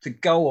to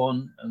go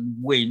on and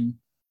win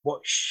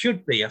what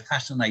should be a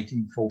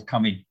fascinating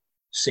forthcoming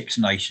Six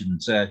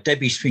Nations?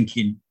 Debbie's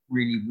thinking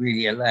really,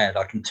 really aloud.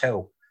 I can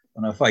tell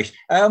on her face.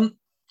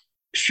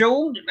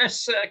 Sean,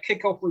 let's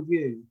kick off with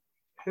you.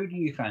 Who do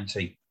you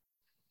fancy?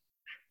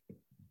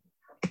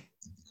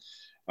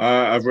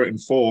 I've written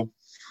 4.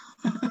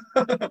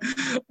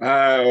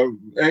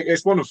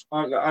 It's one of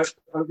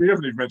we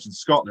haven't even mentioned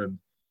Scotland.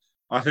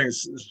 I think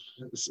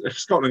if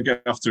Scotland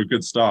get off to a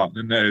good start,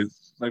 then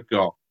they've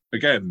got,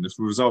 again, if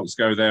the results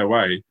go their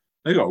way,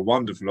 they've got a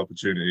wonderful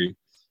opportunity.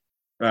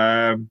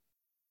 I'm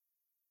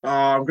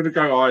going to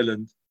go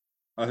Ireland.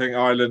 I think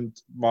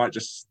Ireland might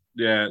just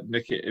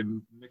nick it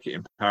in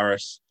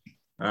Paris.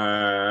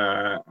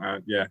 Go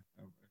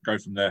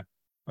from there,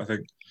 I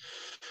think.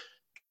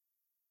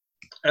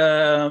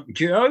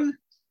 Joe,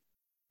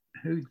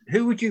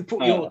 who would you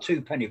put your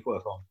 2 pennies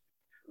worth on?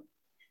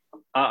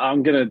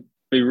 I'm going to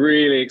be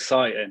really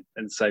exciting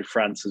and say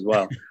France as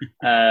well.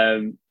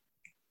 But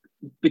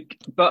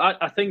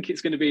I think it's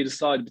going to be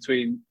decided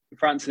between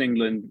France and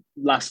England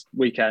last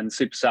weekend,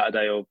 Super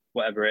Saturday or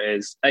whatever it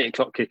is,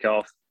 8:00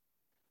 kickoff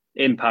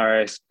in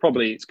Paris.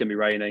 Probably it's going to be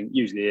raining,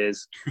 usually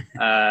is.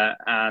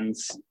 And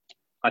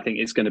I think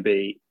it's going to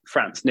be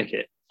France nick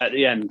it at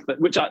the end,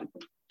 which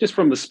just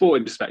from the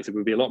sporting perspective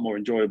would be a lot more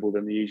enjoyable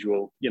than the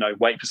usual,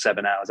 wait for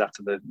 7 hours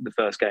after the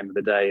first game of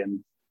the day and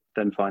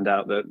then find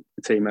out that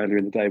the team earlier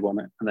in the day won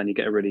it. And then you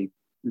get a really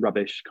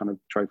rubbish kind of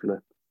trophy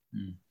lift.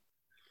 Mm.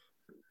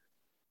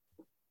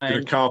 In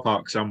a car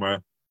park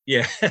somewhere.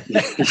 Yeah.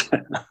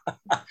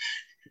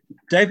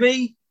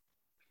 Debbie,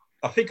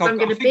 I think I'm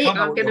going to be.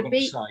 I'm going to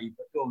be.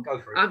 Go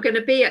for it. I'm going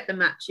to be at the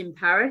match in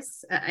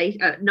Paris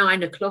at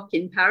 9 o'clock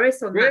in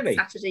Paris on that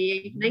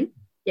Saturday evening.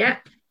 Yeah,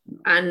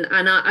 and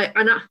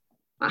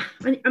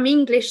I'm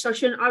English, so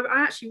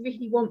I actually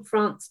really want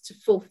France to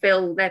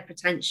fulfil their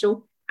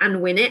potential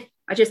and win it.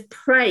 I just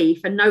pray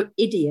for no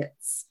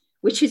idiots,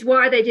 which is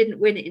why they didn't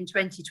win it in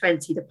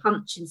 2020. The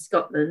punch in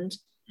Scotland.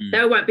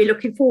 They won't be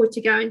looking forward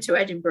to going to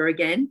Edinburgh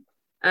again.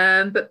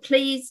 But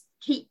please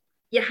keep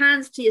your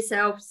hands to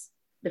yourselves,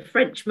 the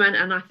Frenchmen,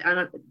 and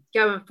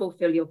go and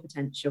fulfil your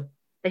potential.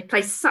 They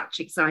play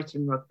such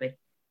exciting rugby.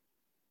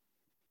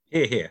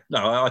 Here.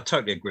 No, I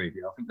totally agree with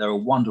you. I think they're a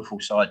wonderful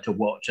side to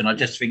watch, and I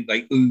just think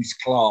they ooze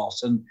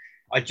class. And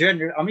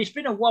it's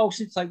been a while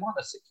since they won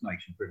a Six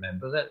Nations,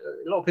 remember? A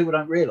lot of people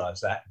don't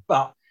realise that.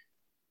 But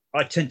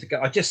I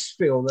just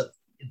feel that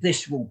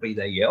this will be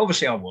their year.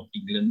 Obviously, I want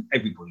England.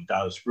 Everybody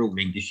does. We're all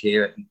English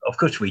here. Of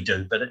course we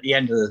do. But at the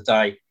end of the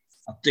day,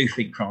 I do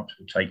think France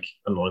will take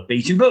a lot of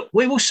beating. But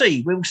we will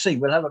see. We will see.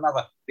 We'll have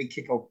another big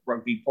kick-off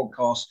rugby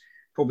podcast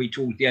probably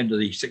towards the end of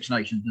the Six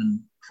Nations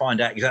and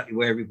find out exactly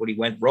where everybody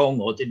went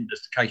wrong or didn't,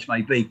 as the case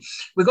may be.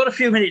 We've got a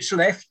few minutes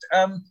left.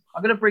 I'm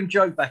going to bring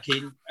Joe back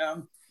in.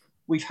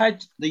 We've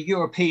had the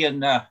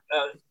European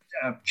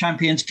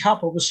Champions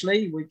Cup,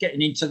 obviously. We're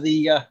getting into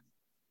the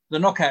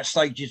knockout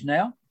stages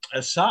now,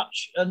 as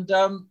such. And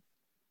the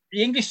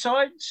English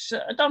sides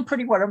have done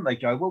pretty well, haven't they,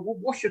 Joe? Well,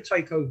 what's your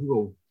take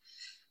overall?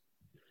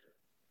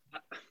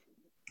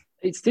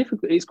 It's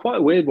difficult. It's quite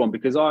a weird one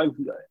because I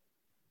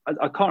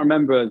can't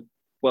remember.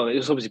 Well,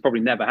 it's obviously probably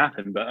never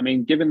happened, but I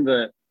mean, given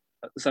that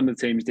some of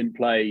the teams didn't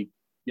play,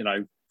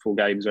 full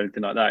games or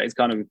anything like that, it's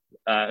kind of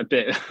a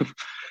bit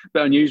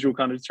unusual,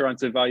 kind of trying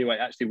to evaluate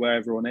actually where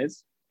everyone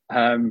is.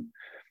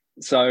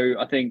 So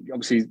I think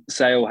obviously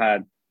Sale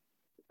had,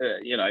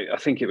 I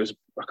think it was,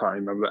 I can't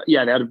remember.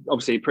 Yeah, they had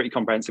obviously a pretty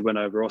comprehensive win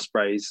over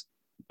Ospreys,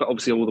 but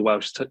obviously all the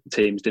Welsh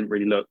teams didn't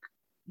really look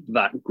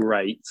that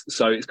great.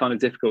 So it's kind of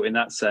difficult in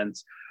that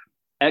sense.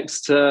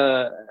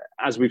 Exeter,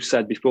 as we've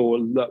said before,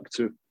 look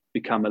to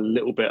become a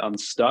little bit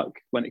unstuck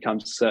when it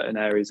comes to certain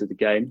areas of the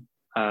game.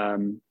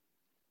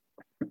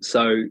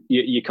 So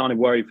you kind of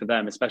worry for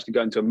them, especially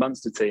going to a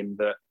Munster team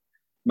that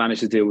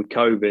managed to deal with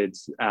COVID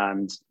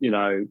and,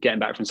 getting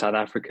back from South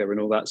Africa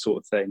and all that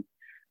sort of thing.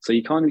 So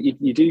you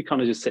do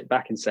kind of just sit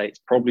back and say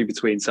it's probably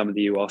between some of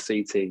the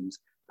URC teams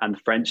and the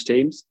French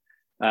teams.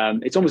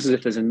 It's almost as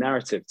if there's a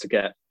narrative to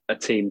get a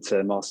team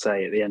to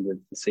Marseille at the end of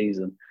the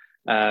season.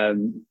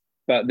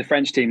 But the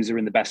French teams are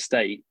in the best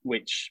state,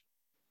 which,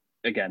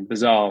 again,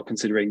 bizarre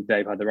considering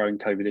they've had their own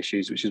COVID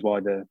issues, which is why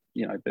the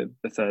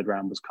third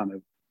round was kind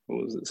of,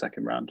 what was it,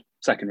 second round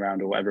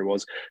or whatever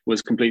it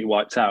was completely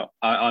wiped out.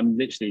 I'm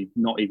literally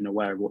not even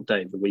aware of what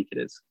day of the week it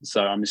is.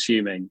 So I'm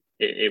assuming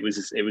it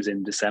was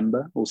in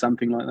December or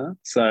something like that.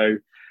 So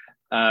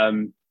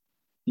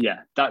Yeah,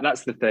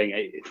 that's the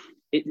thing.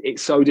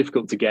 It's so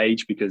difficult to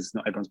gauge because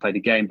not everyone's played a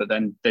game. But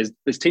then there's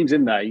teams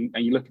in there, and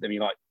you look at them,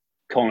 you're like,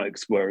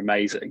 Connacht were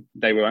amazing.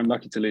 They were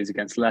unlucky to lose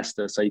against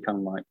Leicester, so you kind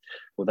of like,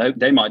 well,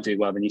 they might do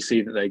well. Then you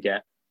see that they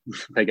get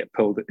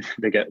pulled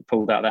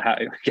out of the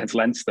hat against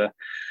Leinster,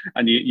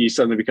 and you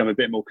suddenly become a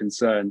bit more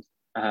concerned.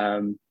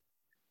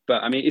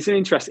 But I mean, it's an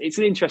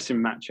interesting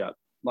matchup.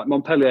 Like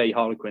Montpellier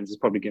Harlequins is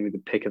probably going to be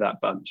the pick of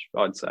that bunch,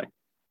 I'd say.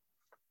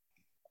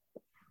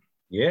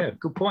 Yeah,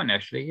 good point,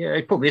 actually. Yeah,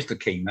 it probably is the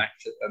key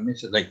match,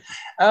 admittedly.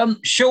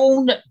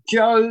 Sean,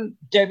 Joe,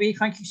 Debbie,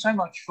 thank you so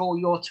much for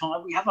your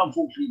time. We have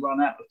unfortunately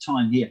run out of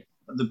time here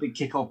at the Big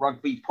Kickoff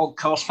Rugby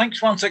podcast. Thanks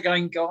once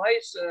again,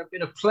 guys.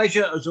 Been a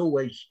pleasure, as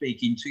always,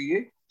 speaking to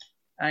you.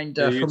 And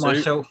for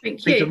myself,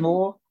 Peter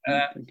Moore,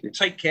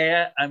 take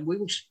care, and we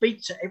will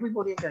speak to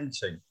everybody again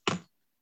soon.